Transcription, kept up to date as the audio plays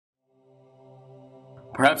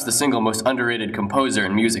Perhaps the single most underrated composer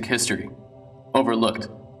in music history. Overlooked,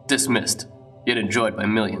 dismissed, yet enjoyed by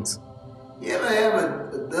millions. You ever have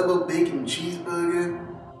a double bacon cheeseburger?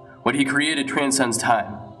 What he created transcends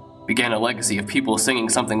time, began a legacy of people singing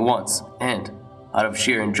something once, and, out of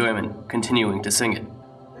sheer enjoyment, continuing to sing it.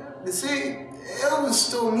 They say Elvis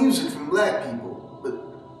stole music from black people,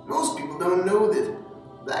 but most people don't know that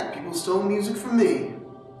black people stole music from me.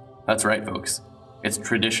 That's right, folks. It's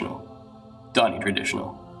traditional. Donny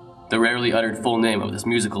Traditional. The rarely uttered full name of this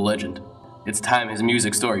musical legend. It's time his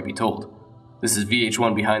music story be told. This is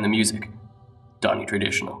VH1 Behind the Music. Donny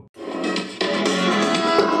Traditional.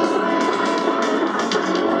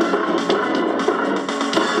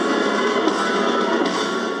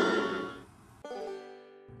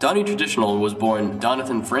 Donny Traditional was born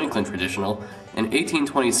Donathan Franklin Traditional in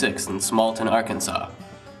 1826 in Smallton, Arkansas.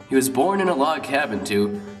 He was born in a log cabin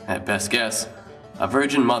to, at best guess, a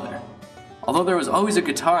virgin mother. Although there was always a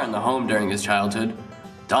guitar in the home during his childhood,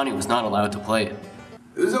 Donny was not allowed to play it.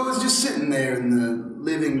 It was always just sitting there in the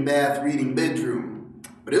living, bath, reading bedroom.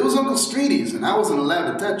 But it was Uncle Streety's and I wasn't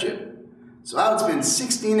allowed to touch it. So I would spend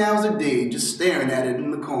 16 hours a day just staring at it in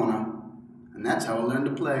the corner. And that's how I learned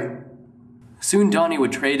to play. Soon Donny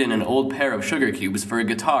would trade in an old pair of sugar cubes for a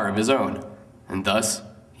guitar of his own. And thus,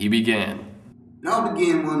 he began. It all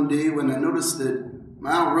began one day when I noticed that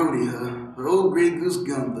my Aunt Rhodey, her old gray goose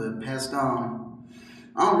Gunther, had passed on.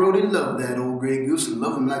 Aunt Rhodey loved that old gray goose and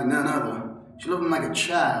loved him like none other. She loved him like a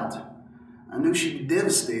child. I knew she'd be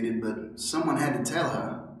devastated, but someone had to tell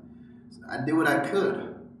her. So I did what I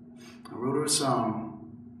could. I wrote her a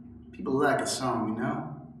song. People like a song, you know?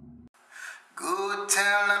 Go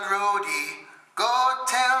tell Aunt Rhodey, go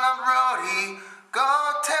tell Aunt Rhodey,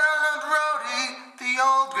 go tell Aunt Rhodey, the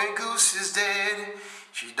old gray goose is dead.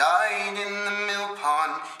 She died in the mill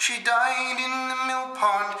pond, she died in the mill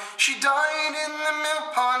pond, she died in the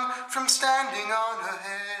mill pond from standing on her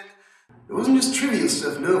head. It wasn't just trivial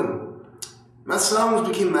stuff, no. My songs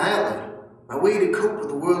became my outlet, my way to cope with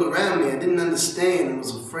the world around me I didn't understand and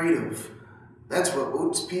was afraid of. That's where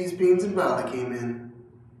oats, peas, beans, and barley came in.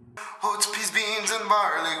 Oats, peas, beans, and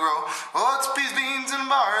barley grow. Oats, peas, beans, and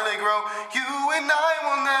barley grow. You and I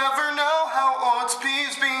will never know how oats,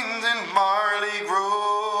 peas, beans, and barley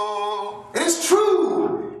grow. And it's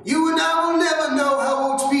true! You and I will never know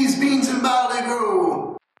how oats, peas, beans, and barley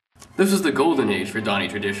grow. This was the golden age for Donny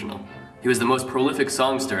Traditional. He was the most prolific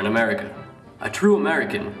songster in America. A true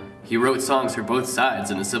American, he wrote songs for both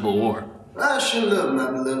sides in the Civil War. I sure love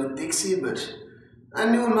my beloved Dixie, but I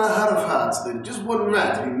knew in my heart of hearts that it just wasn't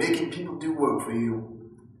right to be making people do work for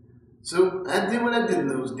you. So I did what I did in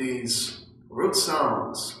those days. I wrote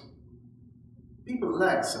songs. People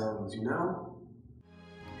like songs, you know?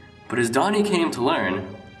 But as Donny came to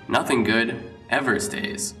learn, nothing good ever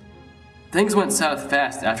stays. Things went south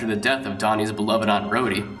fast after the death of Donny's beloved Aunt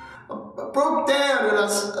Rhodey. I broke down and I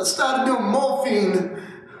started doing morphine.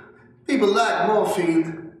 People like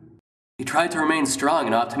morphine. He tried to remain strong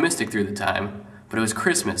and optimistic through the time, but it was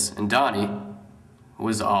Christmas and Donny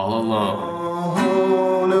was all alone.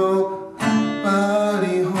 Oh,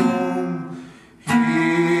 nobody home.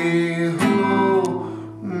 Hey-ho,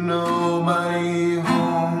 nobody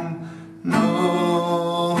home.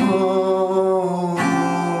 Nobody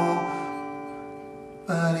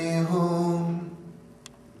home.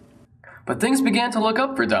 But things began to look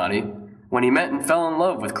up for Donny when he met and fell in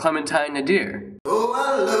love with Clementine Nadir. Oh,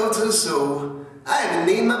 I loved her so. I even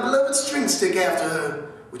named my beloved string stick after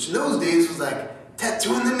her, which in those days was like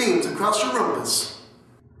tattooing the names across your rumpus.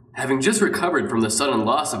 Having just recovered from the sudden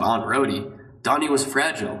loss of Aunt Rhodey, Donny was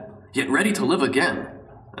fragile, yet ready to live again,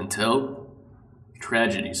 until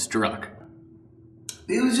tragedy struck.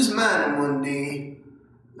 He was just minding one day,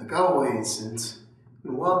 like always, and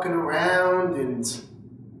walking around and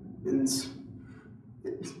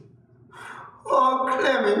oh,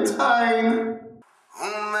 Clementine.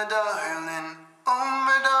 Oh, my darling, oh,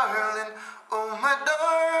 my darling, oh, my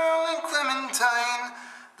darling Clementine.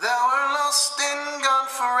 Thou art lost and gone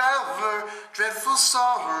forever, dreadful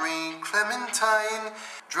sorry Clementine.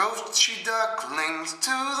 Drove she ducklings to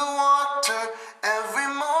the water every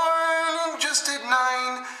morning just at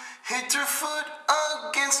 9. Hit her foot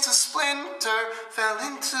against a splinter, fell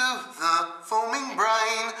into the foaming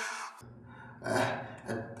brine. I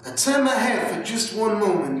turned my head for just one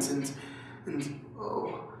moment and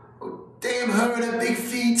oh, damn her and her big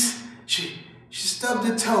feet. She stubbed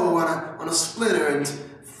her toe on a splitter and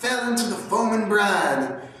fell into the foaming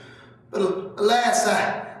brine. But alas,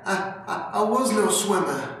 I was no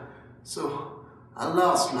swimmer, so I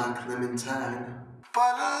lost my Clementine.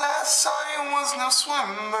 But alas, I was no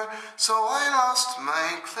swimmer, so I lost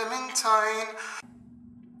my Clementine.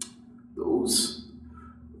 Those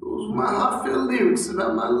were my heartfelt lyrics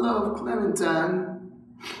about my love, Clementine.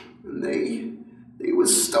 And they were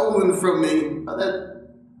stolen from me by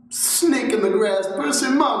that snake in the grass, Percy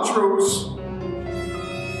Montrose.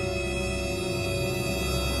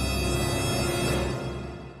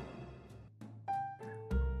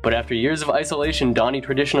 But after years of isolation, Donny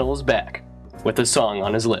Traditional is back, with a song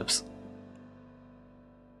on his lips.